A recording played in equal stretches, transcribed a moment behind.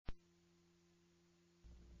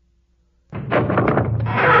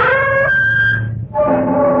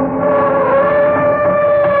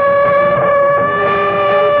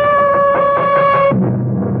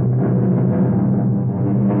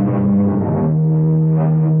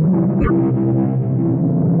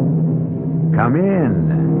Come in.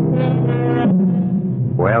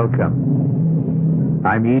 Welcome.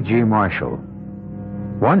 I'm E.G. Marshall.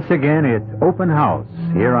 Once again, it's open house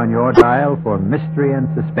here on your dial for mystery and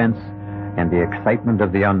suspense and the excitement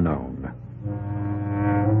of the unknown.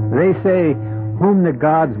 They say, whom the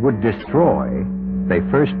gods would destroy, they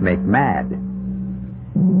first make mad.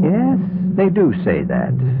 Yes, they do say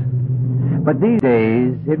that. But these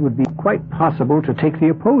days, it would be quite possible to take the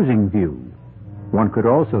opposing view. One could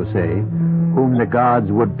also say, whom the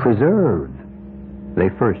gods would preserve, they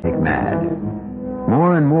first make mad.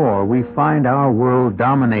 More and more, we find our world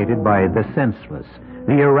dominated by the senseless,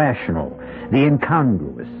 the irrational, the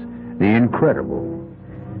incongruous, the incredible.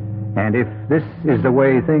 And if this is the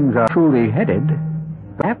way things are truly headed,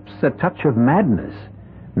 perhaps a touch of madness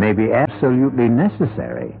may be absolutely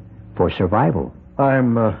necessary for survival.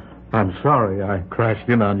 I'm sorry I crashed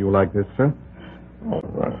in on you like this, sir. Oh,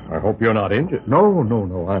 I hope you're not injured. No,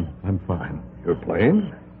 I'm fine. Your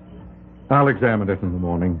plane? I'll examine it in the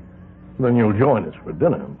morning. Then you'll join us for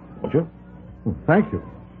dinner, won't you? Well, thank you.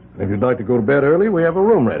 If you'd like to go to bed early, we have a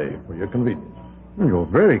room ready for your convenience. You're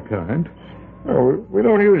very kind. Oh, we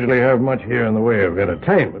don't usually have much here in the way of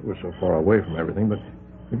entertainment. We're so far away from everything, but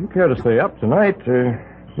if you care to stay up tonight, you're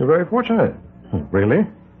very fortunate. Really?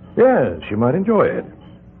 Yes, you might enjoy it.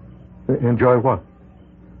 Enjoy what?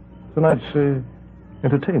 Tonight's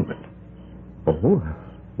entertainment. Oh,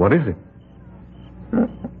 what is it?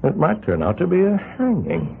 It might turn out to be a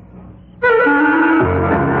hanging.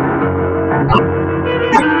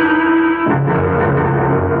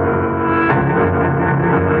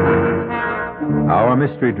 Our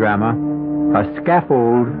mystery drama, A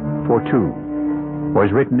Scaffold for Two,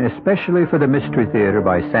 was written especially for the Mystery Theater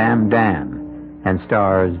by Sam Dan and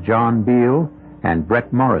stars John Beal and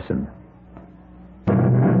Brett Morrison.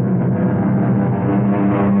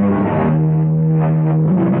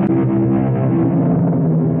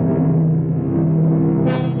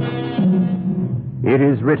 It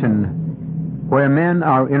is written, where men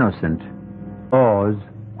are innocent, laws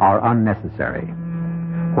are unnecessary.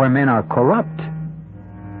 Where men are corrupt,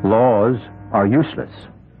 laws are useless.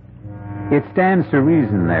 It stands to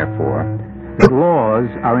reason, therefore, that laws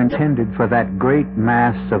are intended for that great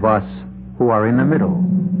mass of us who are in the middle,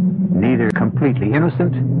 neither completely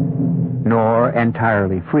innocent nor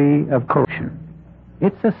entirely free of corruption.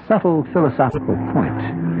 It's a subtle philosophical point,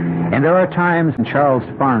 and there are times when Charles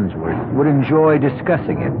Farnsworth would enjoy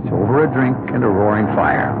discussing it over a drink and a roaring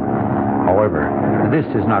fire. However, this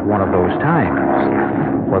is not one of those times.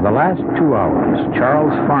 For the last 2 hours,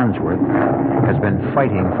 Charles Farnsworth has been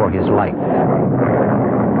fighting for his life.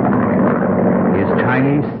 His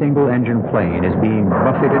tiny single-engine plane is being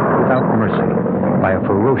buffeted without mercy by a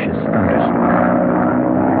ferocious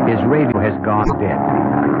thunderstorm. His radio has gone dead.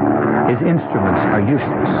 His instruments are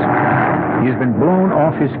useless. He has been blown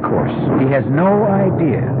off his course. He has no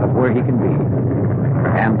idea of where he can be.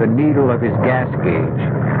 And the needle of his gas gauge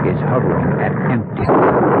is hovering at empty.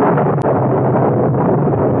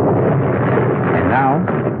 And now,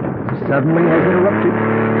 suddenly as interrupted,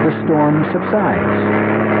 the storm subsides.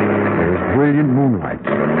 There is brilliant moonlight,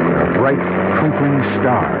 a bright twinkling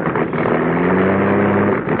stars.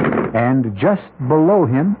 And just below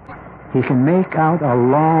him, he can make out a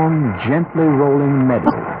long, gently rolling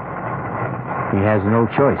meadow. He has no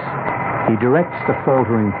choice. He directs the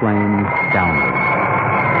faltering plane downward.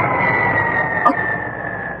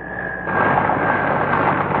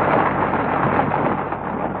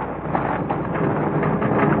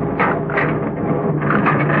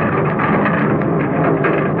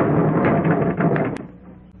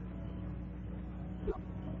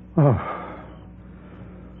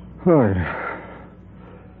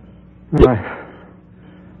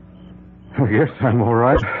 I guess I'm all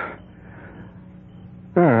right.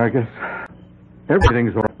 I guess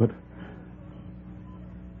everything's all right, but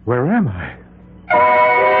where am I?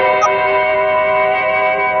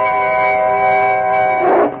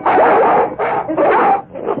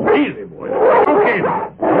 Easy, boy. Okay.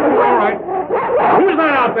 All right. Who's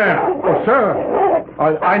that out there? Oh,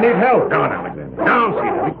 sir, I need help. Down, Alexander. Down,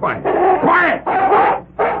 Cedar. Be quiet. Quiet!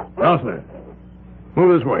 Now, sir.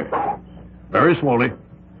 Move this way. Very slowly.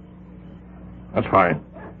 That's fine.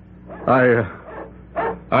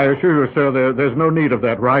 I assure you, sir, there's no need of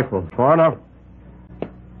that rifle. Far enough.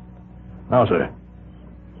 Now, sir,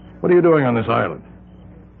 what are you doing on this island?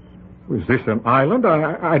 Was this an island?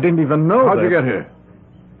 I didn't even know How'd you get here?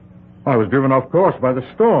 I was driven off course by the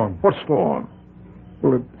storm. What storm?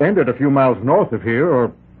 Well, it ended a few miles north of here,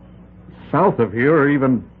 or south of here, or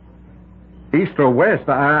even east or west.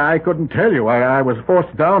 I couldn't tell you. I was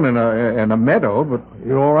forced down in a meadow, but...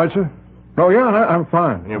 You all right, sir? Oh, yeah, I'm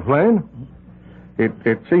fine. In your plane?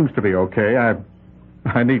 It seems to be okay.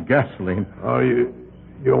 I need gasoline. Are you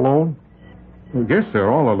alone? I guess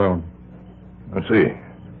they're all alone. I see.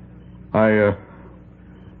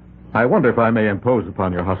 I wonder if I may impose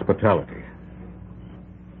upon your hospitality.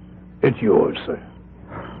 It's yours, sir.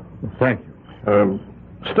 Thank you.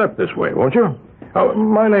 Step this way, won't you? Oh,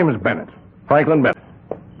 my name is Bennett. Franklin Bennett.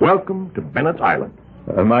 Welcome to Bennett's Island.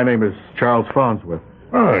 My name is Charles Farnsworth.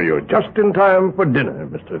 Oh, you're just in time for dinner,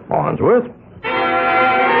 Mr. Farnsworth.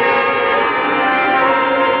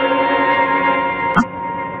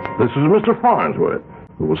 This is Mr. Farnsworth,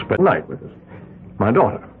 who will spend the night with us. My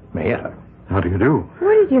daughter, Mayetta. How do you do?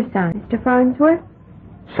 What is your sign, Mr. Farnsworth?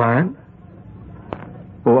 Sign?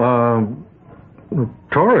 Well,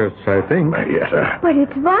 Taurus, I think. Mayetta. But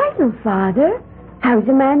it's vital, Father. How's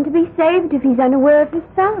a man to be saved if he's unaware of his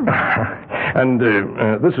sign? And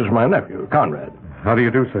this is my nephew, Conrad. How do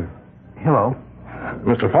you do, sir? Hello.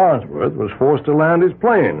 Mr. Farnsworth was forced to land his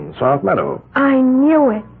plane in South Meadow. I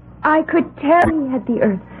knew it. I could tell he had the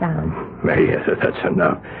earth sound. Mayetta, that's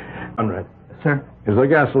enough. Conrad. Sir? Is there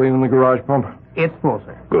gasoline in the garage pump? It's full,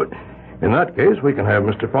 sir. Good. In that case, we can have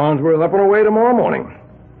Mr. Farnsworth up and away tomorrow morning.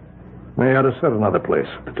 May I set another place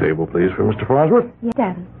at the table, please, for Mr. Farnsworth? Yes,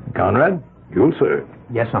 Daddy. Conrad, you'll serve.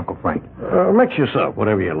 Yes, Uncle Frank. Mix yourself,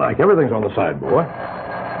 whatever you like. Everything's on the sideboard.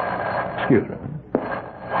 Excuse me.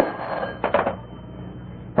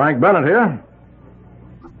 Frank Bennett here.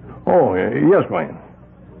 Oh, yes, Wayne.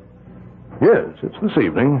 Yes, it's this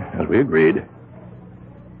evening, as we agreed.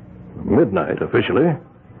 Midnight, officially.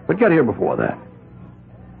 But get here before that.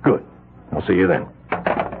 Good. I'll see you then.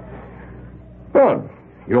 Oh,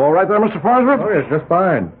 you all right there, Mr. Farnsworth? Oh, yes, just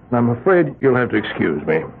fine. I'm afraid you'll have to excuse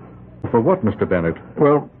me. For what, Mr. Bennett?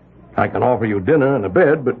 Well, I can offer you dinner and a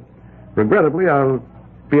bed, but regrettably, I'll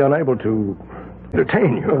be unable to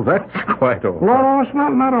entertain you. Oh, that's quite all right. No, it's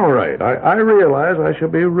not all right. I realize I shall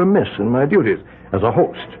be remiss in my duties as a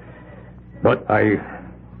host. But I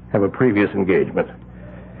have a previous engagement.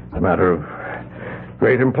 A matter of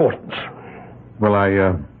great importance. Well,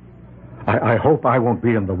 I hope I won't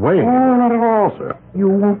be in the way. Oh, not at all, sir. You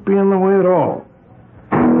won't be in the way at all.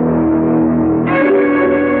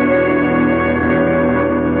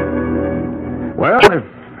 Well, if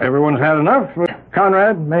everyone's had enough,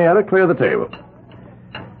 Conrad, Mayetta, clear the table.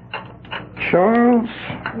 Charles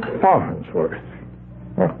Farnsworth.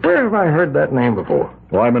 Where have I heard that name before?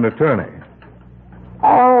 Well, I'm an attorney.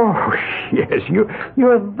 Oh, yes,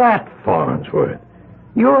 you're that Farnsworth.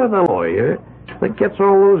 You're the lawyer that gets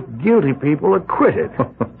all those guilty people acquitted.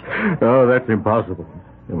 Oh, that's impossible.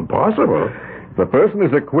 Impossible? If a person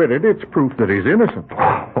is acquitted, it's proof that he's innocent.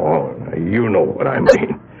 Oh, you know what I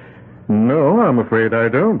mean. No, I'm afraid I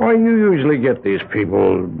don't. Why, you usually get these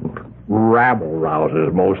people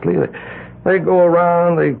rabble-rousers, mostly. They go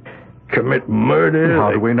around, they commit murder.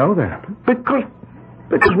 How do we know that? Because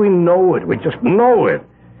we know it. We just know it.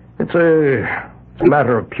 It's a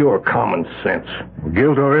matter of pure common sense.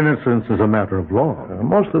 Guilt or innocence is a matter of law.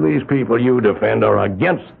 Most of these people you defend are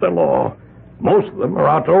against the law. Most of them are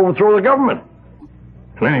out to overthrow the government.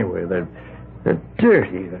 And anyway, they're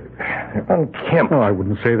dirty. They're unkempt. Oh, I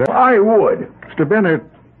wouldn't say that. I would. Mr. Bennett,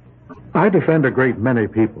 I defend a great many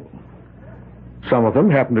people. Some of them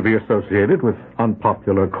happen to be associated with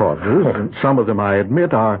unpopular causes, and some of them, I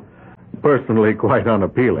admit, are personally quite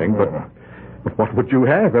unappealing, but what would you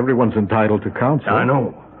have? Everyone's entitled to counsel. I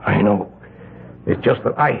know. It's just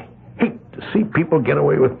that I hate to see people get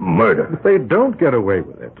away with murder. If they don't get away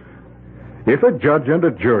with it, if a judge and a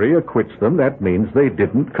jury acquits them, that means they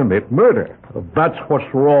didn't commit murder. That's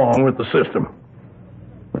what's wrong with the system.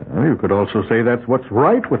 Well, you could also say that's what's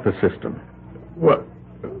right with the system. Well,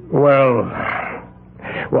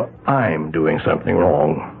 I'm doing something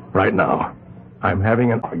wrong right now. I'm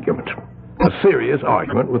having an argument. A serious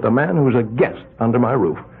argument with a man who's a guest under my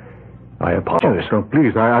roof. I apologize. Oh,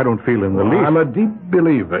 please, I don't feel in the least. I'm a deep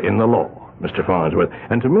believer in the law, Mr. Farnsworth.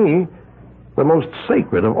 And to me, the most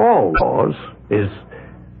sacred of all laws is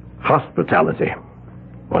hospitality.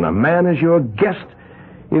 When a man is your guest,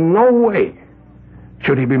 in no way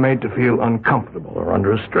should he be made to feel uncomfortable or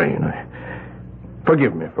under a strain.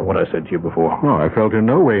 Forgive me for what I said to you before. No, I felt in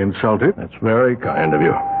no way insulted. That's very kind of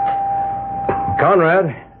you.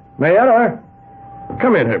 Conrad, Mayetta,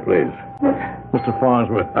 come in here, please. Mr.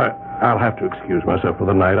 Farnsworth, I'll have to excuse myself for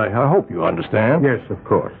the night. I hope you understand. Yes, of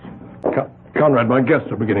course. Conrad, my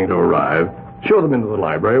guests are beginning to arrive. Show them into the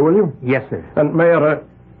library, will you? Yes, sir. And Mayetta,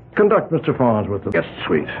 conduct Mr. Farnsworth to the guest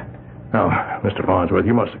suite. Now, Mr. Farnsworth,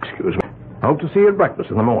 you must excuse me. I hope to see you at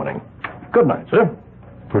breakfast in the morning. Good night, sir.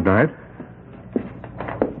 Good night.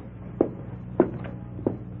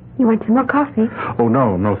 You want some more coffee? Oh,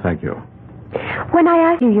 no, thank you. When I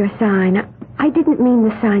asked you your sign, I didn't mean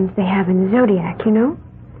the signs they have in the zodiac, you know?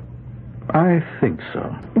 I think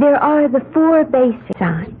so. There are the 4 basic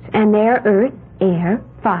signs, and they're earth, air,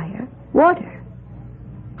 fire, water.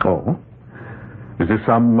 Oh? Is this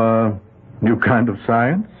some new kind of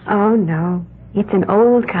science? Oh, no. It's an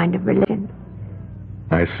old kind of religion.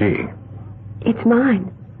 I see. It's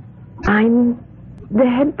mine. I'm the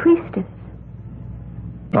head priestess.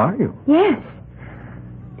 Are you? Yes.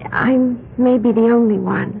 I'm maybe the only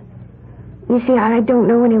one. You see, I don't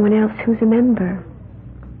know anyone else who's a member.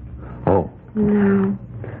 Oh. No.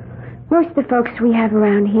 Most of the folks we have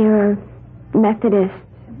around here are Methodists.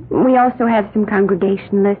 We also have some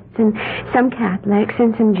Congregationalists and some Catholics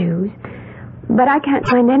and some Jews. But I can't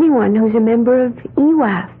find anyone who's a member of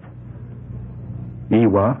EWAF.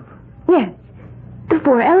 EWAF? Yes. The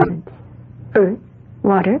 4 elements. Earth,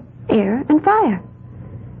 water, air, and fire.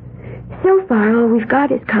 So far, all we've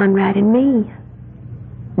got is Conrad and me.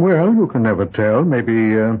 Well, you can never tell.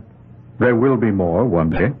 Maybe there will be more one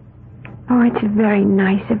day. Oh, it's very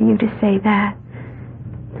nice of you to say that.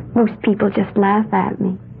 Most people just laugh at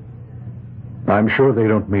me. I'm sure they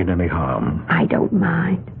don't mean any harm. I don't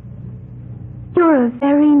mind. You're a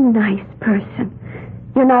very nice person.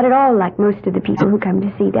 You're not at all like most of the people who come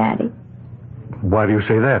to see Daddy. Why do you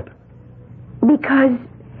say that? Because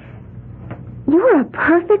you're a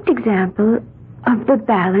perfect example of the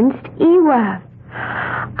balanced EWAF.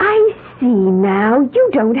 I see now. You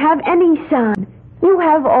don't have any son. You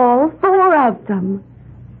have all 4 of them.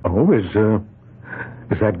 Oh, is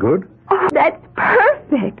that good? Oh, that's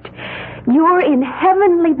perfect. You're in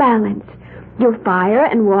heavenly balance. Your fire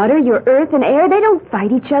and water, your earth and air, they don't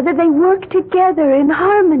fight each other. They work together in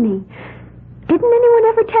harmony. Didn't anyone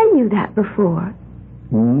ever tell you that before?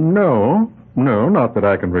 No, not that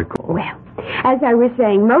I can recall. Well, as I was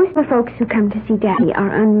saying, most of the folks who come to see Daddy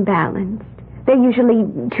are unbalanced. They're usually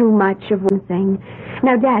too much of one thing.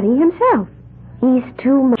 Now, Daddy himself, he's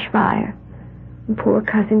too much fire. And poor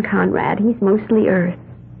cousin Conrad, he's mostly earth.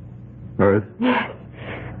 Earth? Yes.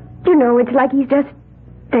 You know, it's like he's just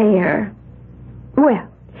there. Well,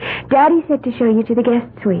 Daddy said to show you to the guest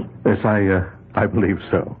suite. Yes, I believe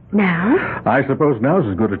so. Now? I suppose now's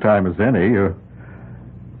as good a time as any. Your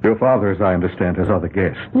father, as I understand, has other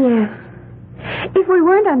guests. Yes. If we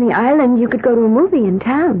weren't on the island, you could go to a movie in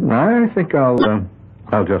town. I think I'll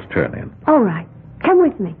just turn in. All right. Come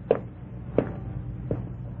with me.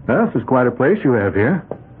 Well, this is quite a place you have here.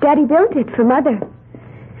 Daddy built it for Mother.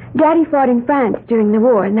 Daddy fought in France during the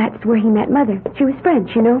war, and that's where he met Mother. She was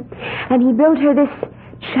French, you know. And he built her this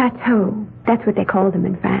chateau. That's what they call them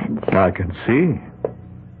in France. I can see.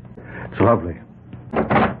 It's lovely.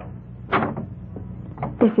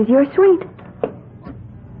 This is your suite.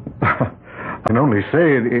 I can only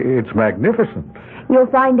say it's magnificent. You'll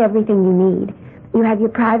find everything you need. You have your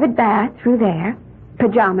private bath through there,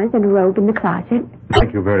 pajamas and a robe in the closet.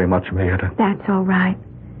 Thank you very much, Maida. That's all right.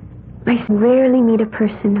 I rarely meet a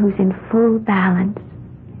person who's in full balance.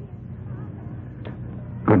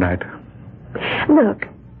 Good night. Look,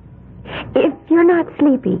 if you're not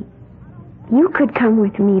sleepy, you could come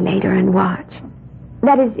with me later and watch.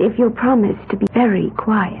 That is, if you'll promise to be very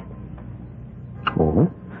quiet. Oh?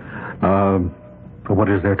 What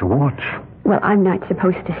is there to watch? Well, I'm not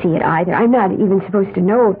supposed to see it either. I'm not even supposed to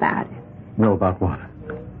know about it. Know about what?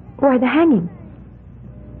 Or the hanging.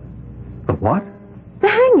 The what? The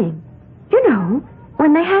hanging. You know,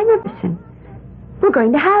 when they hang a person. We're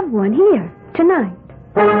going to have one here, tonight.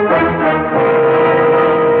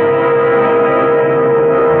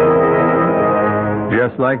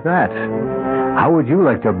 Just like that. How would you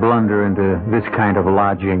like to blunder into this kind of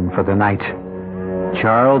lodging for the night?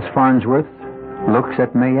 Charles Farnsworth looks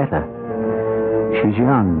at Mayetta. She's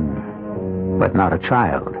young, but not a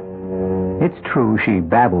child. It's true she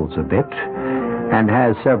babbles a bit and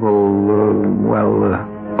has several,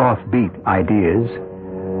 offbeat ideas,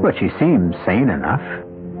 but she seems sane enough.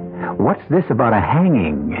 What's this about a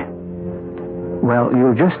hanging? Well,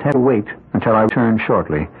 you'll just have to wait until I return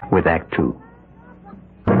shortly with Act 2.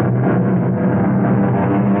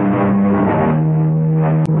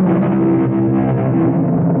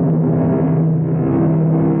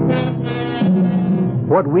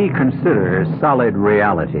 What we consider solid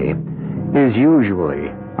reality is usually,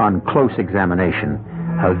 on close examination,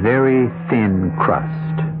 a very thin crust.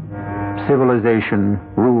 Civilization,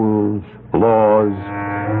 rules, laws.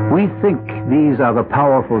 We think these are the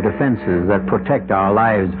powerful defenses that protect our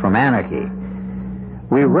lives from anarchy.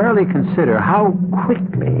 We rarely consider how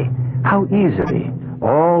quickly, how easily,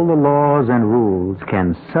 all the laws and rules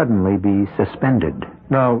can suddenly be suspended.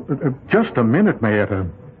 Now, just a minute, Mayetta.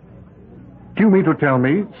 you mean to tell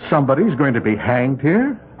me somebody's going to be hanged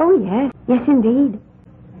here? Oh, yes. Yes, indeed.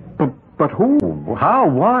 But who? How?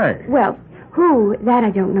 Why? Well, who, that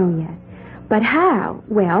I don't know yet. But how?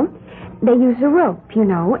 Well, they use a rope, you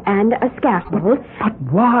know, and a scaffold. But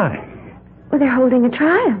why? Well, they're holding a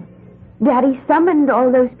trial. Daddy summoned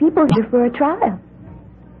all those people here for a trial.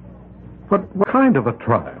 What kind of a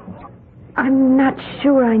trial? I'm not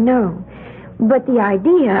sure I know. But the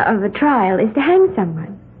idea of a trial is to hang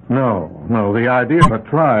someone. No. The idea of a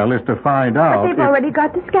trial is to find out. But they've already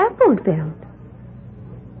got the scaffold built.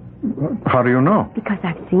 How do you know? Because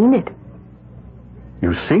I've seen it.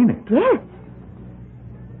 You've seen it? Yes.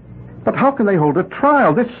 But how can they hold a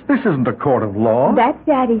trial? This isn't a court of law. That's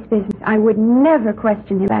Daddy's business. I would never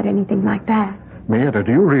question him about anything like that. Marietta,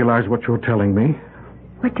 do you realize what you're telling me?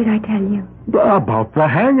 What did I tell you? About the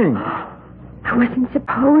hanging. I wasn't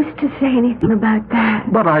supposed to say anything about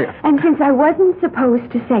that. But And since I wasn't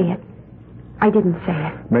supposed to say it, I didn't say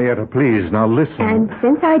it. Marietta, please, now listen. And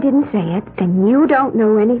since I didn't say it, then you don't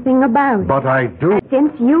know anything about it. But I do. And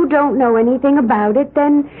since you don't know anything about it,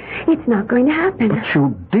 then it's not going to happen. But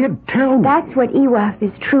you did tell me. That's what EWAF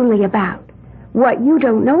is truly about. What you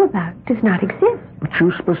don't know about does not exist. But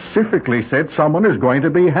you specifically said someone is going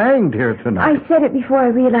to be hanged here tonight. I said it before I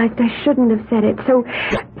realized I shouldn't have said it. So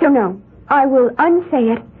no. I will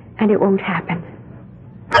unsay it, and it won't happen.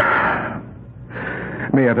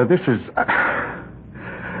 Marietta, this is...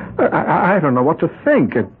 I don't know what to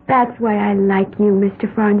think. That's why I like you, Mr.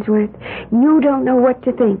 Farnsworth. You don't know what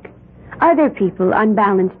to think. Other people,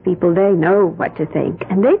 unbalanced people, they know what to think.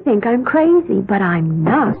 And they think I'm crazy, but I'm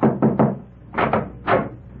not.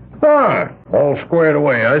 All squared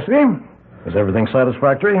away, I see. Is everything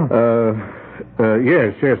satisfactory?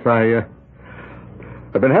 Yes.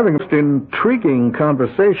 I've been having a most intriguing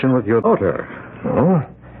conversation with your daughter. Oh?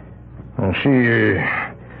 And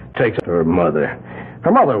she takes her mother.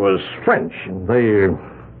 Her mother was French, and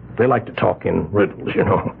they like to talk in riddles, you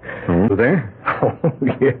know. Do they? Oh,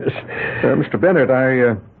 yes. Mr. Bennett,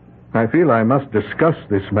 I feel I must discuss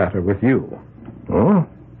this matter with you. Oh?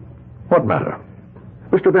 What matter?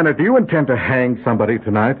 Mr. Bennett, do you intend to hang somebody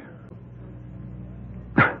tonight?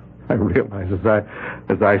 I realize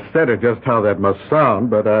as I said it just how that must sound,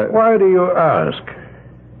 but Why do you ask?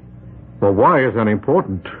 Well, why is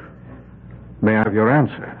unimportant. May I have your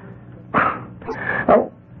answer?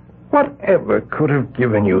 Now, whatever could have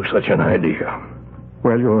given you such an idea?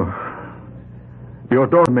 Well, your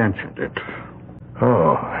daughter mentioned it.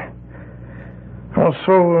 Oh.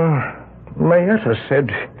 Also, Marietta said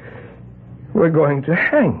we're going to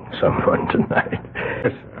hang someone tonight.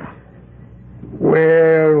 Yes, sir.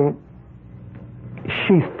 Well,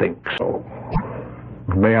 she thinks so.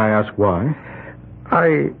 May I ask why?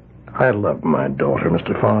 I love my daughter,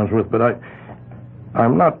 Mr. Farnsworth, but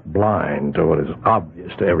I'm not blind to what is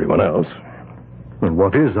obvious to everyone else. And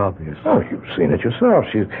what is obvious? Oh, you've seen it yourself.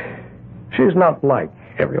 She's not like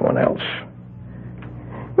everyone else.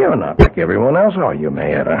 You're not like everyone else, are you,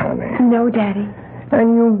 Marietta, honey? No, Daddy.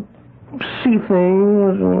 And you see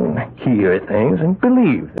things and hear things and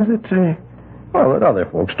believe that other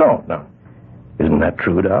folks don't. Now, isn't that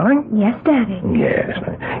true, darling? Yes, Daddy. Yes.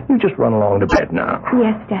 You just run along to bed now.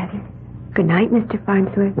 Yes, Daddy. Good night, Mr.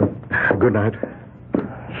 Farnsworth. Good night.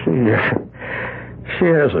 She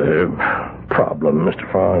has a problem,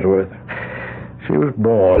 Mr. Farnsworth. She was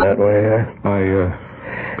born that way.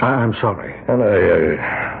 I'm sorry. And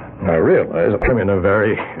I realize I'm in a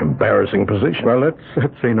very embarrassing position. Well, let's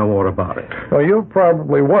say no more about it. Well, you're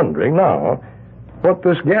probably wondering now what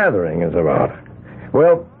this gathering is about.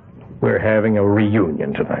 Well, we're having a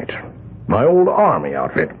reunion tonight. My old Army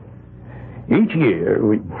outfit. Each year,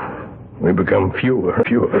 we become fewer and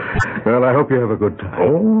fewer. Well, I hope you have a good time.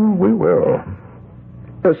 Oh, we will.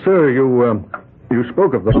 Sir, you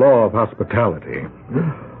spoke of the law of hospitality.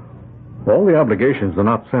 All the obligations are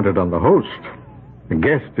not centered on the host. The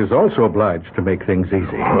guest is also obliged to make things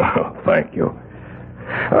easy. Well, thank you.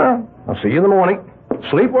 I'll see you in the morning.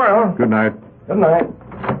 Sleep well. Good night. Good night.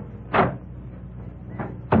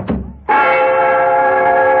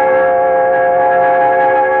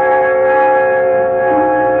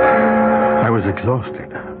 I was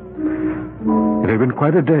exhausted. It had been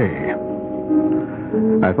quite a day.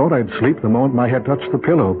 I thought I'd sleep the moment my head touched the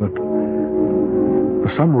pillow, but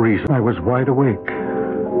for some reason I was wide awake.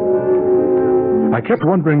 I kept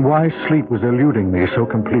wondering why sleep was eluding me so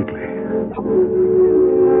completely.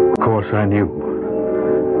 Of course, I knew.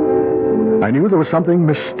 I knew there was something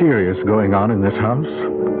mysterious going on in this house.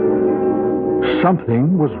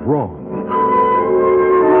 Something was wrong.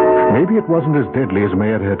 Maybe it wasn't as deadly as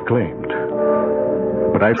Marietta had claimed,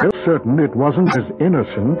 but I felt certain it wasn't as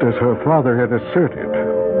innocent as her father had asserted.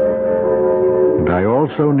 And I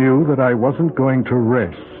also knew that I wasn't going to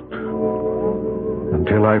rest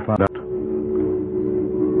until I found out.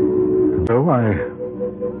 And so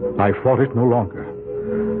I fought it no longer.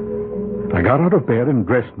 I got out of bed and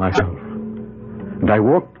dressed myself. And I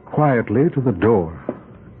walked quietly to the door.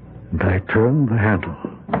 And I turned the handle.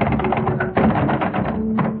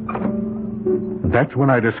 And that's when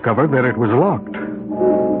I discovered that it was locked.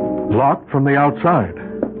 Locked from the outside.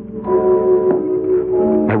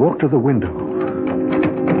 I walked to the window.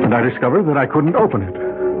 And I discovered that I couldn't open it.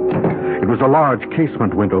 It was a large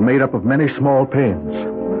casement window made up of many small panes.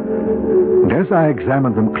 And as I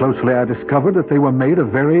examined them closely, I discovered that they were made of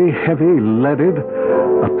very heavy, leaded,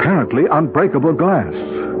 apparently unbreakable glass.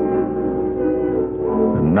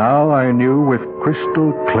 And now I knew with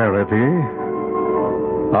crystal clarity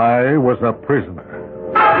I was a prisoner.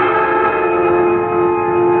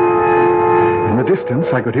 In the distance,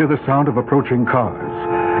 I could hear the sound of approaching cars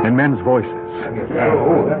and men's voices.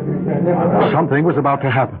 Something was about to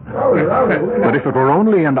happen. But if it were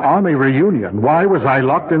only an army reunion, why was I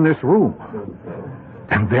locked in this room?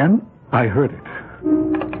 And then I heard it.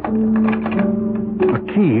 A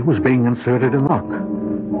key was being inserted in the lock.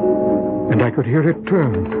 And I could hear it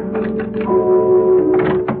turn.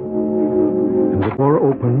 And the door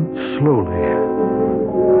opened slowly.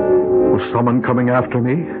 Was someone coming after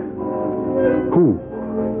me? Who?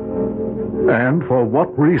 And for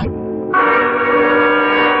what reason?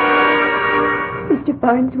 Mr.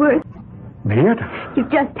 Farnsworth, Marietta? you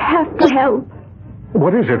just have to help.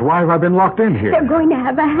 What is it? Why have I been locked in here? They're going to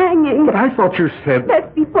have a hanging. But I thought you said...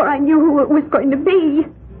 That's before I knew who it was going to be.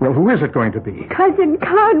 Well, who is it going to be? Cousin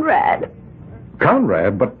Conrad.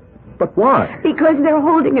 Conrad? But why? Because they're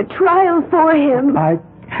holding a trial for him. I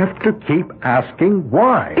have to keep asking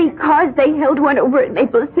why. Because they held one over at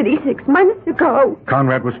Maple City 6 months ago.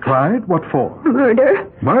 Conrad was tried? What for? Murder.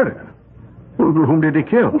 Murder? Whom did he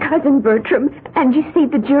kill? Cousin Bertram. And you see,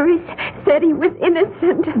 the jury said he was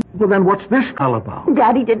innocent. Well, then what's this all about?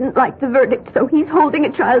 Daddy didn't like the verdict, so he's holding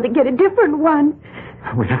a trial to get a different one.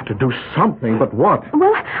 We have to do something, but what?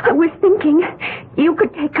 Well, I was thinking you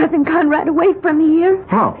could take Cousin Conrad away from here.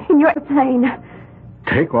 How? In your plane.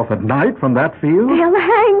 Take off at night from that field? They'll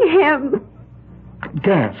hang him.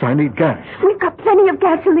 Gas. I need gas. We've got plenty of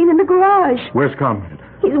gasoline in the garage. Where's Conrad?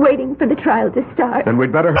 He's waiting for the trial to start. Then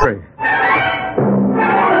we'd better hurry.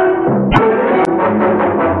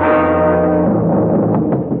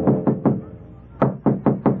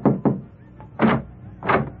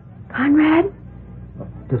 Conrad?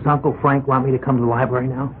 Does Uncle Frank want me to come to the library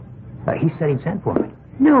now? He said he'd send for me.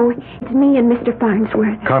 No, it's me and Mr.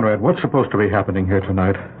 Farnsworth. Conrad, what's supposed to be happening here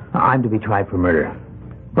tonight? I'm to be tried for murder.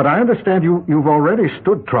 But I understand you've already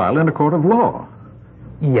stood trial in a court of law.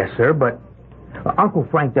 Yes, sir, but Uncle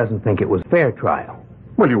Frank doesn't think it was a fair trial.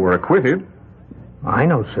 Well, you were acquitted. I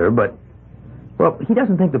know, sir, but... Well, he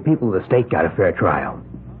doesn't think the people of the state got a fair trial.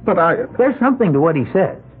 But There's something to what he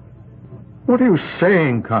says. What are you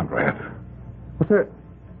saying, Conrad? Well, sir,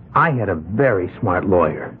 I had a very smart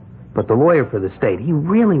lawyer. But the lawyer for the state, he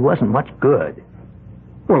really wasn't much good.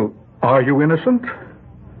 Well, are you innocent?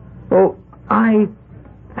 Oh,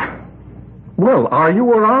 Well, are you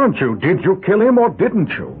or aren't you? Did you kill him or didn't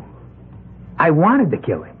you? I wanted to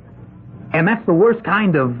kill him. And that's the worst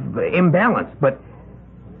kind of imbalance, but...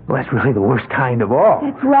 Well, that's really the worst kind of all.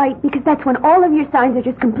 That's right, because that's when all of your signs are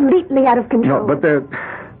just completely out of control. No, but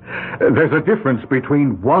there's a difference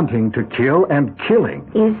between wanting to kill and killing.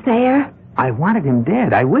 Is there? I wanted him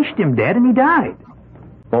dead. I wished him dead, and he died.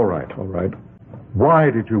 All right. Why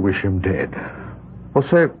did you wish him dead? Well,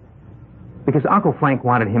 sir, because Uncle Frank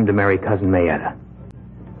wanted him to marry Cousin Mayetta.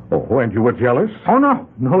 Oh, and you were jealous? Oh,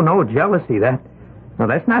 no, jealousy. No,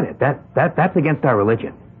 that's not it. That's against our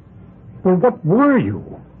religion. Well, what were you?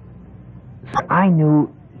 Sir, I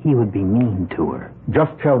knew he would be mean to her.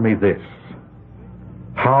 Just tell me this.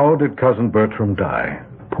 How did Cousin Bertram die?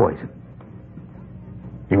 Poison.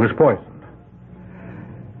 He was poisoned.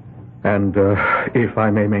 And if I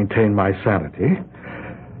may maintain my sanity,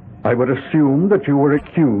 I would assume that you were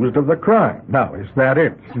accused of the crime. Now, is that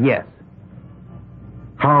it? Yes.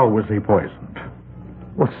 How was he poisoned?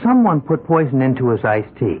 Well, someone put poison into his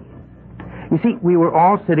iced tea. You see, we were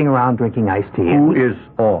all sitting around drinking iced tea. Who is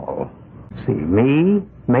all? See, me,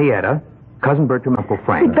 Mayetta, Cousin Bertram, Uncle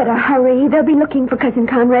Frank. We'd better hurry. They'll be looking for Cousin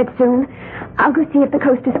Conrad soon. I'll go see if the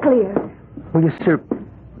coast is clear. Well, you sir,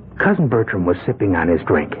 Cousin Bertram was sipping on his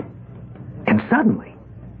drink. And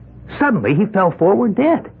suddenly he fell forward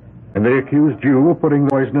dead. And they accused you of putting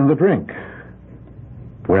poison in the drink.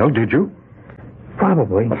 Well, did you?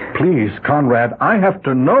 Probably. Please, Conrad, I have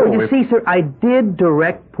to know Well, you see, sir, I did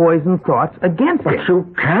direct poison thoughts against But it. you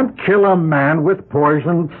can't kill a man with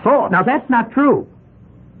poisoned thoughts. Now, that's not true.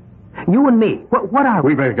 You and me, what are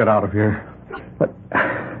we? We better get out of here. But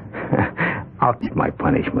I'll take my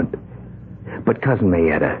punishment. But Cousin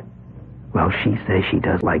Mayetta, well, she says she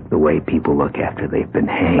does like the way people look after they've been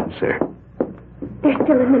hanged, sir. They're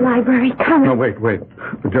still in the library. Come. No, wait.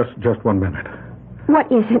 Just 1 minute.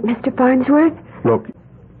 What is it, Mr. Farnsworth? Look,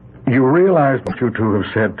 you realize what you two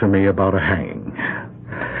have said to me about a hanging.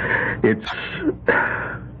 It's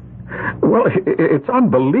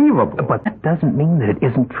unbelievable. But that doesn't mean that it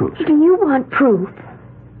isn't true. Do you want proof?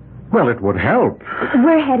 Well, it would help.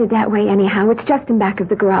 We're headed that way anyhow. It's just in back of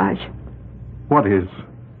the garage. What is?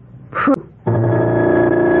 Proof. We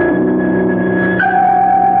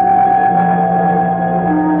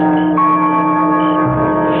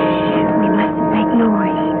mustn't make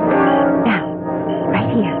noise. Now, right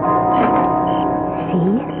here.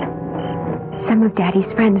 See? Some of Daddy's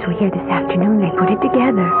friends were here this afternoon. They put it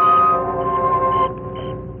together.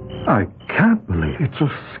 I can't believe it's a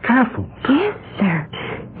scaffold. Yes, sir.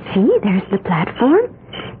 See, there's the platform,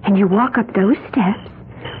 and you walk up those steps,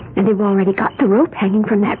 and they've already got the rope hanging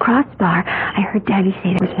from that crossbar. I heard Daddy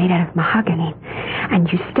say it was made out of mahogany.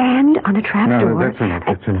 And you stand on a trapdoor. No, that's enough.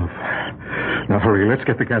 That's enough. Now, hurry. Let's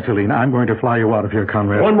get the gasoline. I'm going to fly you out of here,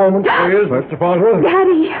 Conrad. One moment, please, Mr. Farnsworth.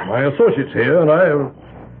 Daddy! My associate's here, and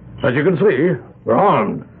as you can see, we're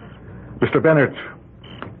armed. Mr. Bennett,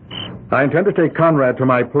 I intend to take Conrad to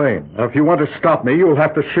my plane. Now, if you want to stop me, you'll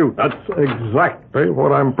have to shoot. That's exactly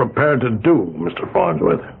what I'm prepared to do, Mr.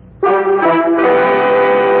 Farnsworth.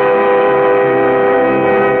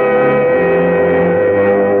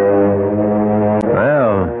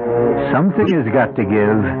 Well, something has got to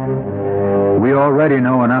give. We already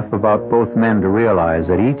know enough about both men to realize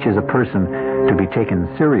that each is a person to be taken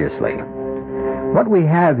seriously. What we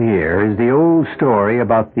have here is the old story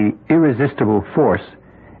about the irresistible force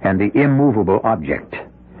and the immovable object.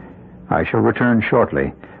 I shall return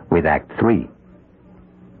shortly with Act 3.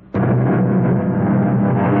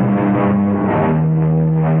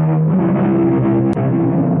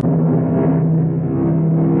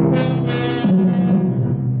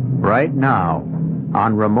 Right now,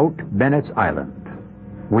 on remote Bennett's Island,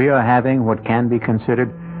 we are having what can be considered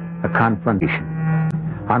a confrontation.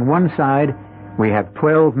 On one side, we have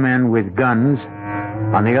 12 men with guns.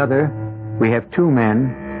 On the other, we have 2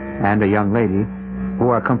 men and a young lady who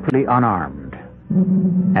are completely unarmed.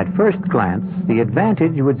 At first glance, the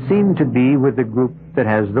advantage would seem to be with the group that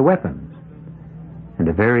has the weapons. And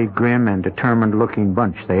a very grim and determined-looking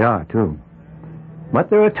bunch they are, too. But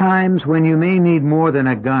there are times when you may need more than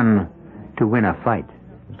a gun to win a fight.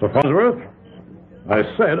 Mr. Farnsworth, I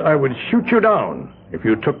said I would shoot you down if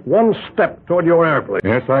you took one step toward your airplane.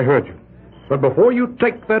 Yes, I heard you. But before you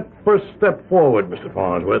take that first step forward, Mr.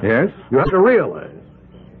 Farnsworth, Yes? you have to realize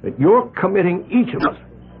that you're committing each of us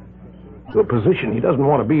to a position he doesn't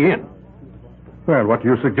want to be in. Well, what do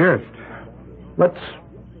you suggest? Let's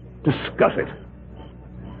discuss it.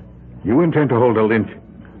 You intend to hold a lynching.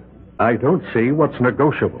 I don't see what's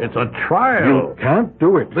negotiable. It's a trial. You can't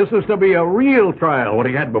do it. This is to be a real trial. What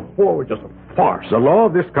he had before was just a farce. The law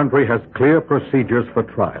of this country has clear procedures for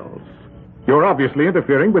trials. You're obviously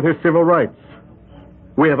interfering with his civil rights.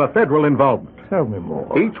 We have a federal involvement. Tell me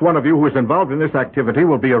more. Each one of you who is involved in this activity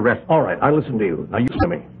will be arrested. All right, I listen to you. Now you listen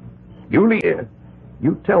to me. You lead here.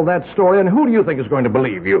 You tell that story, and who do you think is going to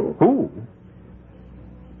believe you? Who?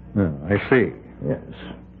 Oh, I see. Yes.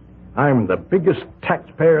 I'm the biggest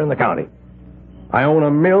taxpayer in the county. I own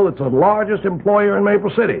a mill that's the largest employer in Maple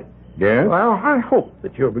City. Yes? Well, I hope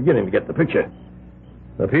that you're beginning to get the picture.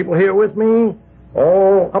 The people here with me,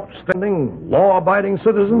 all upstanding, law-abiding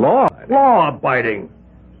citizens. Law-abiding.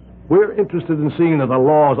 We're interested in seeing that the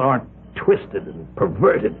laws aren't twisted and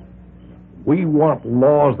perverted. We want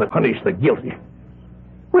laws that punish the guilty.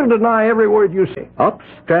 We'll deny every word you say.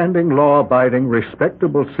 Upstanding, law-abiding,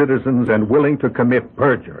 respectable citizens and willing to commit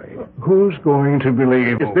perjury. Who's going to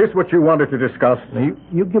believe? Is this what you wanted to discuss? Now,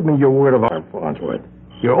 you give me your word of honor, Farnsworth,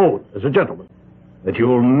 your oath as a gentleman, that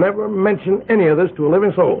you'll never mention any of this to a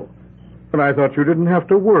living soul. And I thought you didn't have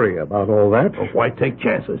to worry about all that. Well, why take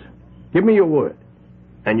chances? Give me your word,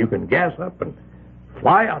 and you can gas up and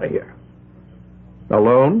fly out of here.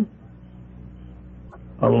 Alone?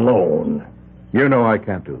 Alone. You know I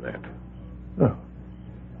can't do that. Oh.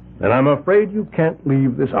 Then I'm afraid you can't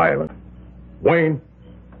leave this island. Wayne,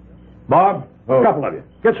 Bob, a couple of you,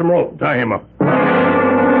 get some rope, tie him up.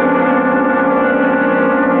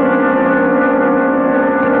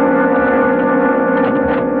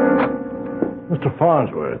 Mr.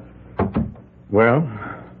 Farnsworth, Well,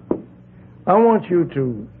 I want you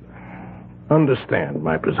to understand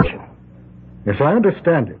my position. yes, I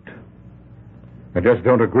understand it. I just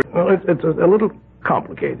don't agree. Well, it's a little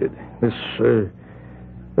complicated. This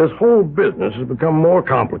whole business has become more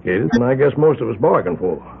complicated than I guess most of us bargained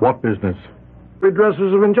for. What business?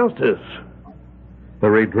 Redressers of injustice. The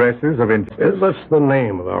redressers of injustice? That's the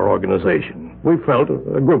name of our organization. We felt,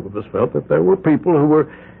 a group of us felt, that there were people who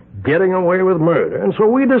were getting away with murder, and so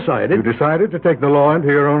we decided... You decided to take the law into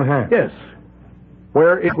your own hands? Yes.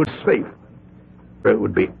 Where it was safe. Where it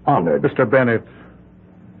would be honored. Mr. Bennett,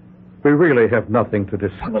 we really have nothing to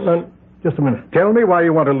discuss. Just a minute. Tell me why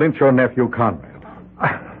you want to lynch your nephew, Conrad.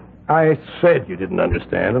 I said you didn't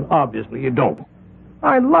understand, and obviously you don't.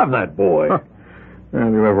 I love that boy. Huh.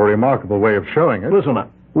 And you have a remarkable way of showing it. Listen,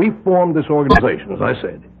 we formed this organization, as I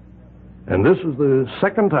said. And this is the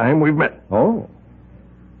second time we've met. Oh.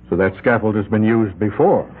 So that scaffold has been used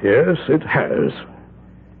before. Yes, it has.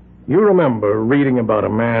 You remember reading about a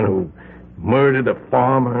man who murdered a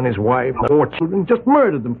farmer and his wife and 4 children, just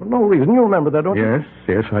murdered them for no reason. You remember that, don't you?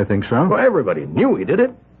 Yes, I think so. Well, everybody knew he did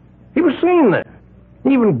it. He was seen there.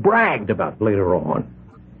 He even bragged about it later on.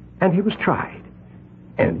 And he was tried.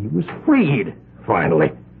 And he was freed,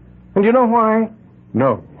 finally. And you know why?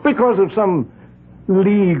 No. Because of some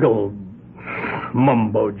legal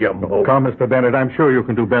mumbo-jumbo. Come, Mr. Bennett, I'm sure you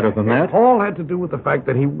can do better than that. It all had to do with the fact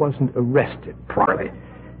that he wasn't arrested properly.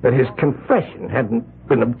 That his confession hadn't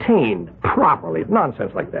been obtained properly.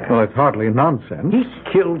 Nonsense like that. Well, it's hardly nonsense. He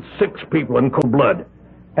killed 6 people in cold blood.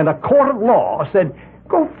 And a court of law said,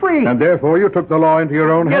 go free. And therefore you took the law into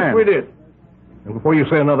your own hands. Yes, we did. And before you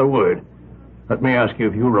say another word, let me ask you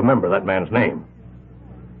if you remember that man's name.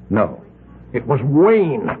 No. It was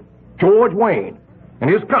Wayne. George Wayne. And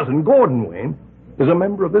his cousin, Gordon Wayne, is a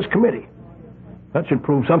member of this committee. That should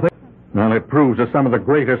prove something. Well, it proves that some of the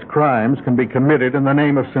greatest crimes can be committed in the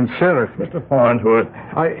name of sincerity. Mr. Farnsworth,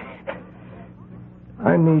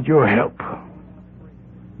 I need your help.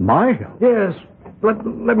 My help? Yes.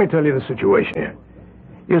 Let me tell you the situation here.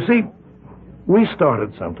 You see, we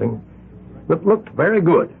started something that looked very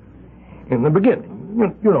good in the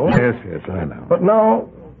beginning. You know. Yes, I know. But now,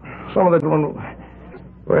 some of the...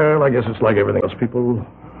 Well, I guess it's like everything else. People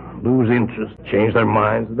lose interest, change their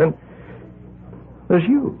minds, and then there's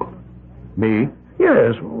you. Me?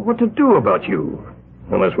 Yes, what to do about you?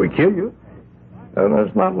 Unless we kill you. And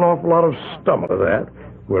there's not an awful lot of stomach to that.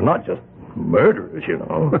 We're not just murderers, you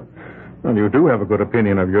know. Well, you do have a good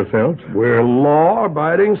opinion of yourselves. We're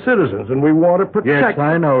law-abiding citizens, and we want to protect... Yes,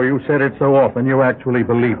 I know. You said it so often. You actually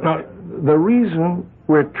believe it. Now, the reason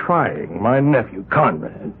we're trying my nephew,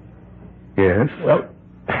 Conrad... Yes? Well,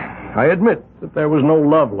 I admit that there was no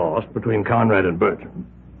love lost between Conrad and Bertram.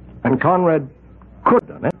 And Conrad could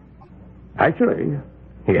have done it. Actually,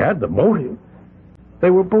 he had the motive. They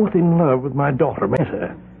were both in love with my daughter,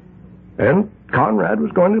 Meta. And Conrad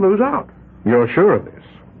was going to lose out. You're sure of this?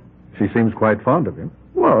 She seems quite fond of him.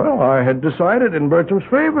 Well, I had decided in Bertram's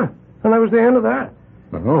favor. And that was the end of that.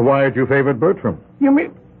 Oh, why had you favored Bertram? You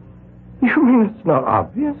mean it's not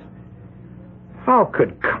obvious? How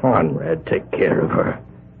could Conrad take care of her?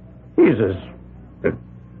 He's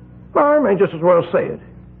I may just as well say it.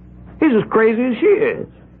 He's as crazy as she is.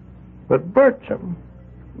 But Bertram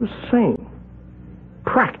was sane,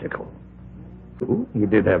 practical. He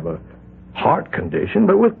did have a heart condition,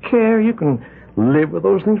 but with care you can live with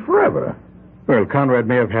those things forever. Well, Conrad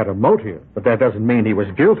may have had a motive, but that doesn't mean he was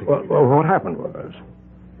guilty. Well, what happened was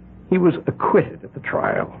he was acquitted at the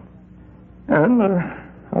trial. And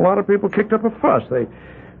a lot of people kicked up a fuss. They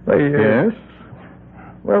Yes?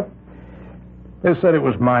 Well, they said it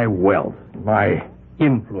was my wealth, my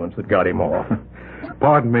influence that got him off.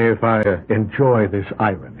 Pardon me if I enjoy this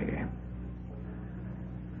irony.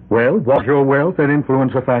 Well, was your wealth and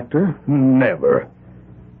influence a factor? Never.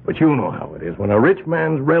 But you know how it is. When a rich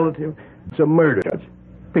man's relative is a murder judge,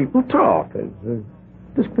 people talk. There's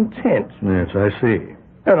discontent. Yes, I see.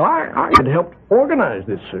 And I had helped organize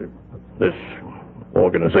this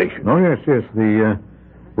organization. Oh, yes, the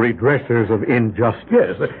redressers of injustice.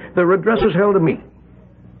 Yes, the redressers held a meeting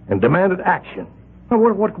and demanded action. Now,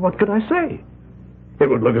 what could I say? It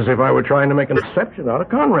would look as if I were trying to make an exception out of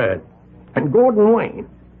Conrad. And Gordon Wayne,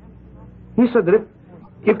 he said that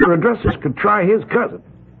if the redressers could try his cousin,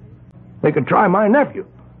 they could try my nephew.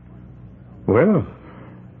 Well,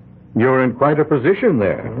 you're in quite a position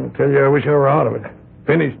there. I tell you, I wish I were out of it.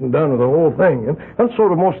 Finished and done with the whole thing. And so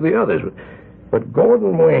do most of the others. But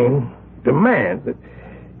Gordon Wayne demands that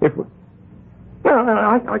if...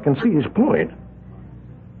 Well, I can see his point.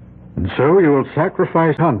 And so you will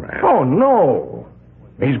sacrifice Conrad? Oh, no.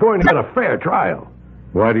 He's going to get a fair trial.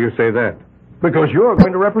 Why do you say that? Because you're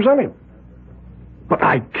going to represent him. But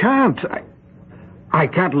I can't. I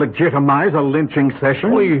can't legitimize a lynching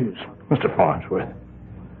session. Please, Mr. Farnsworth,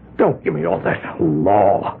 don't give me all that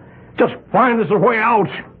law. Just find us a way out.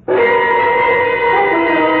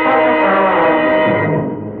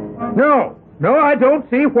 No, I don't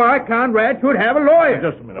see why Conrad should have a lawyer.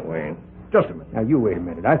 Just a minute, Wayne. Just a minute. Now, you wait a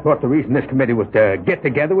minute. I thought the reason this committee was to get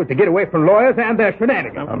together was to get away from lawyers and their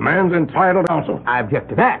shenanigans. A man's entitled to counsel. I object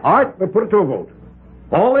to that. All right, we'll put it to a vote.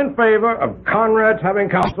 All in favor of Conrad's having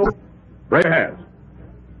counsel, raise your hands.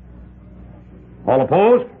 All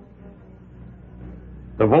opposed?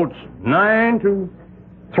 The vote's 9-3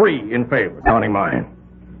 in favor, counting mine.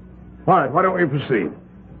 All right, why don't we proceed?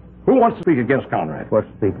 Who wants to speak against Conrad? What's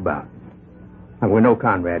to speak about? And we know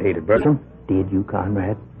Conrad hated Bertram. Did you,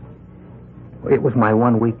 Conrad? It was my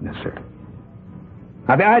one weakness, sir.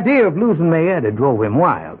 Now, the idea of losing Mayetta drove him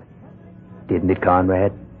wild. Didn't it,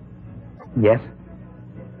 Conrad? Yes?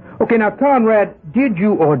 Okay, now, Conrad, did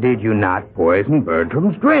you or did you not poison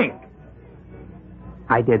Bertram's drink?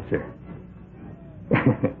 I did, sir.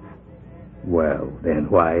 Well, then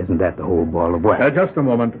why isn't that the whole ball of wax? Just a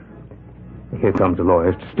moment. Here comes the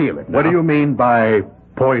lawyers to steal it. What do you mean by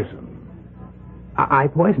poison? I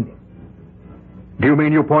poisoned him. Do you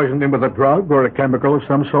mean you poisoned him with a drug or a chemical of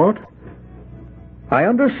some sort? I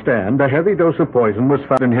understand a heavy dose of poison was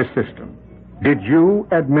found in his system. Did you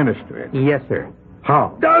administer it? Yes, sir.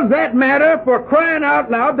 How? Does that matter? For crying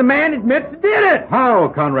out loud, the man admits he did it. How,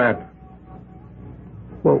 Conrad?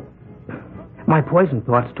 Well, my poison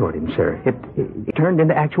thoughts toward him, sir. It turned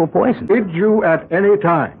into actual poison. Did you at any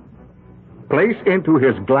time place into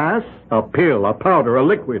his glass a pill, a powder, a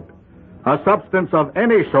liquid, a substance of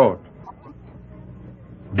any sort?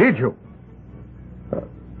 Did you?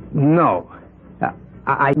 No.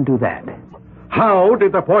 I didn't do that. How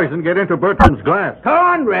did the poison get into Bertram's glass?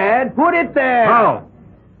 Conrad, put it there. How?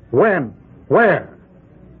 When? Where?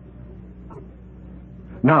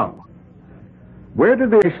 Now, where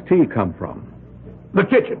did the iced tea come from? The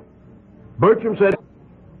kitchen. Bertram said,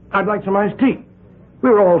 I'd like some iced tea. We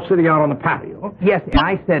were all sitting out on the patio. Yes, and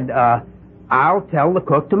I said, I'll tell the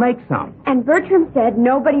cook to make some. And Bertram said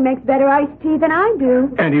nobody makes better iced tea than I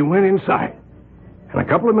do. And he went inside. And a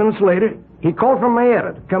couple of minutes later, he called for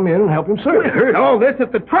Mayetta to come in and help him serve. We heard all this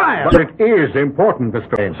at the trial. But it is important,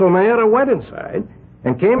 Mr. Haynes. So Mayetta went inside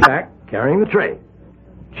and came back carrying the tray.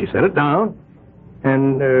 She set it down,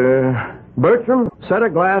 and Bertram set a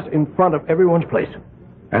glass in front of everyone's place.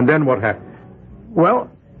 And then what happened? Well,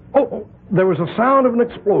 there was a sound of an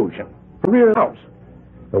explosion from the rear of the house.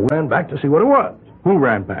 So we ran back to see what it was. Who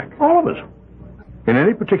ran back? All of us. In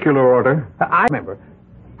any particular order? I remember.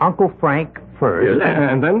 Uncle Frank first. Yes,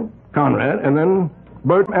 and then Conrad, and then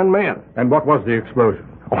Bertram and Mayetta. And what was the explosion?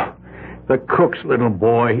 Oh, the cook's little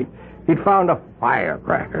boy. He'd found a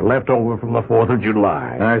firecracker left over from the 4th of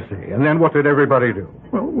July. I see. And then what did everybody do?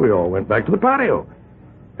 Well, we all went back to the patio.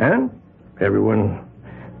 And everyone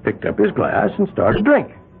picked up his glass and started to drink.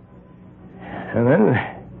 And then,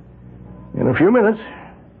 in a few minutes,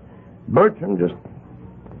 Bertram just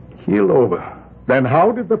keeled over. Then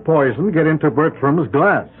how did the poison get into Bertram's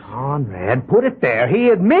glass? Conrad, put it there. He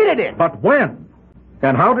admitted it. But when?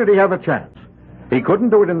 And how did he have a chance? He couldn't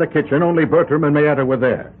do it in the kitchen. Only Bertram and Mayetta were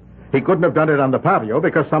there. He couldn't have done it on the patio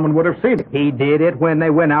because someone would have seen it. He did it when they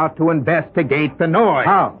went out to investigate the noise.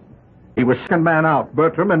 How? He was second man out.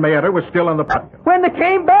 Bertram and Mayetta were still on the patio. When they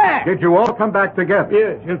came back. Did you all come back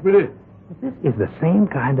together? Yes, we did. This is the same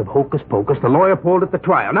kind of hocus pocus the lawyer pulled at the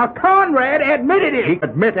trial. Now, Conrad admitted it. He can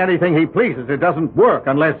admit anything he pleases. It doesn't work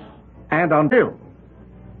unless and until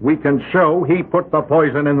we can show he put the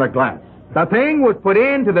poison in the glass. The thing was put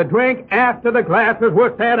into the drink after the glasses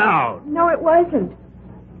were set out. No, it wasn't.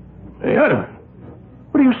 Mayetta,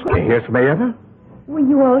 what are you saying? Yes, Mayetta? Well,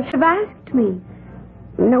 you all should have asked me.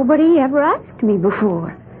 Nobody ever asked me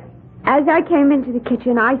before. As I came into the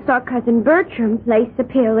kitchen, I saw Cousin Bertram place a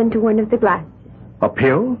pill into one of the glasses. A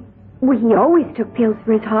pill? Well, he always took pills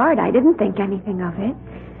for his heart. I didn't think anything of it.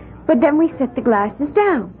 But then we set the glasses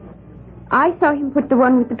down. I saw him put the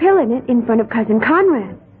one with the pill in it in front of Cousin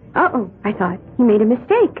Conrad. Uh-oh, I thought. He made a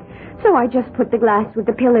mistake. So I just put the glass with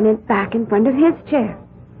the pill in it back in front of his chair.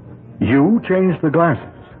 You changed the glasses?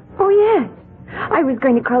 Oh, yes. I was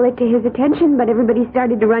going to call it to his attention, but everybody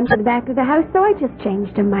started to run to the back of the house, so I just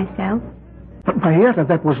changed them myself. But, Mayetta,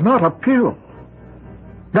 that was not a pill.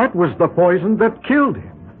 That was the poison that killed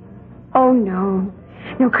him. Oh, no.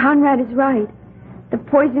 No, Conrad is right. The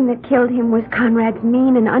poison that killed him was Conrad's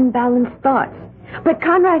mean and unbalanced thoughts. But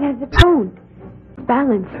Conrad has atoned. It's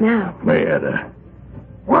balanced now. Mayetta,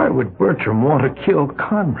 why would Bertram want to kill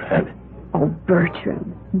Conrad? Oh,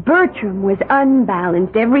 Bertram. Bertram was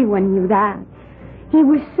unbalanced. Everyone knew that. He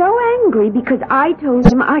was so angry because I told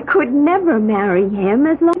him I could never marry him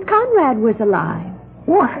as long as Conrad was alive.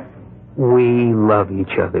 What? We love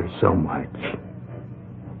each other so much.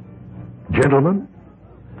 Gentlemen,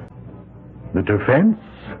 the defense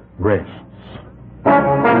rests.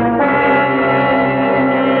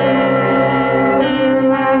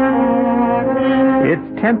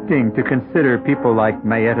 It's tempting to consider people like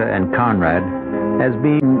Mayetta and Conrad as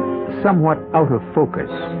being somewhat out of focus.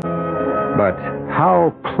 But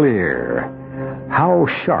how clear, how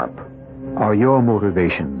sharp are your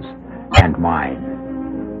motivations and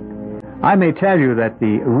mine? I may tell you that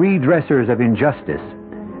the redressers of injustice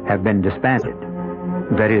have been disbanded.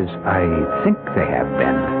 That is, I think they have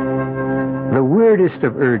been. The weirdest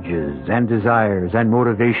of urges and desires and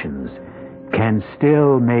motivations can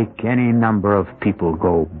still make any number of people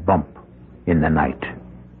go bump in the night.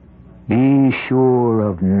 Be sure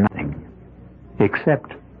of nothing,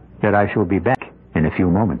 except that I shall be back in a few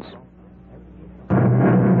moments.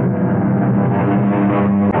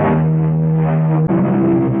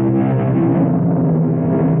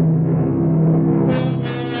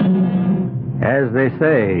 As they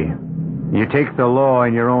say, you take the law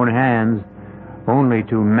in your own hands only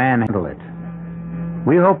to manhandle it.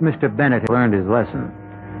 We hope Mr. Bennett has learned his lesson,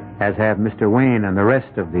 as have Mr. Wayne and the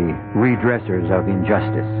rest of the redressers of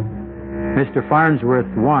injustice. Mr. Farnsworth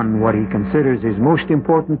won what he considers his most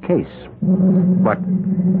important case, but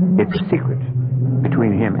it's a secret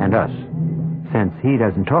between him and us, since he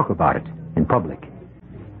doesn't talk about it in public.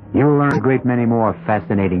 You'll learn a great many more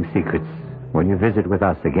fascinating secrets when you visit with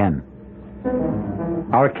us again.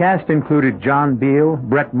 Our cast included John Beale,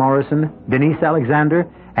 Brett Morrison, Denise Alexander,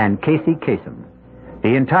 and Casey Kasem.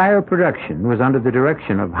 The entire production was under the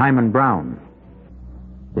direction of Hyman Brown.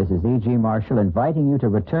 This is E.G. Marshall inviting you to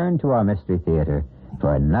return to our Mystery Theater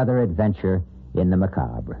for another adventure in the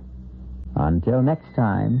macabre. Until next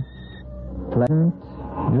time, pleasant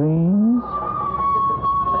dreams.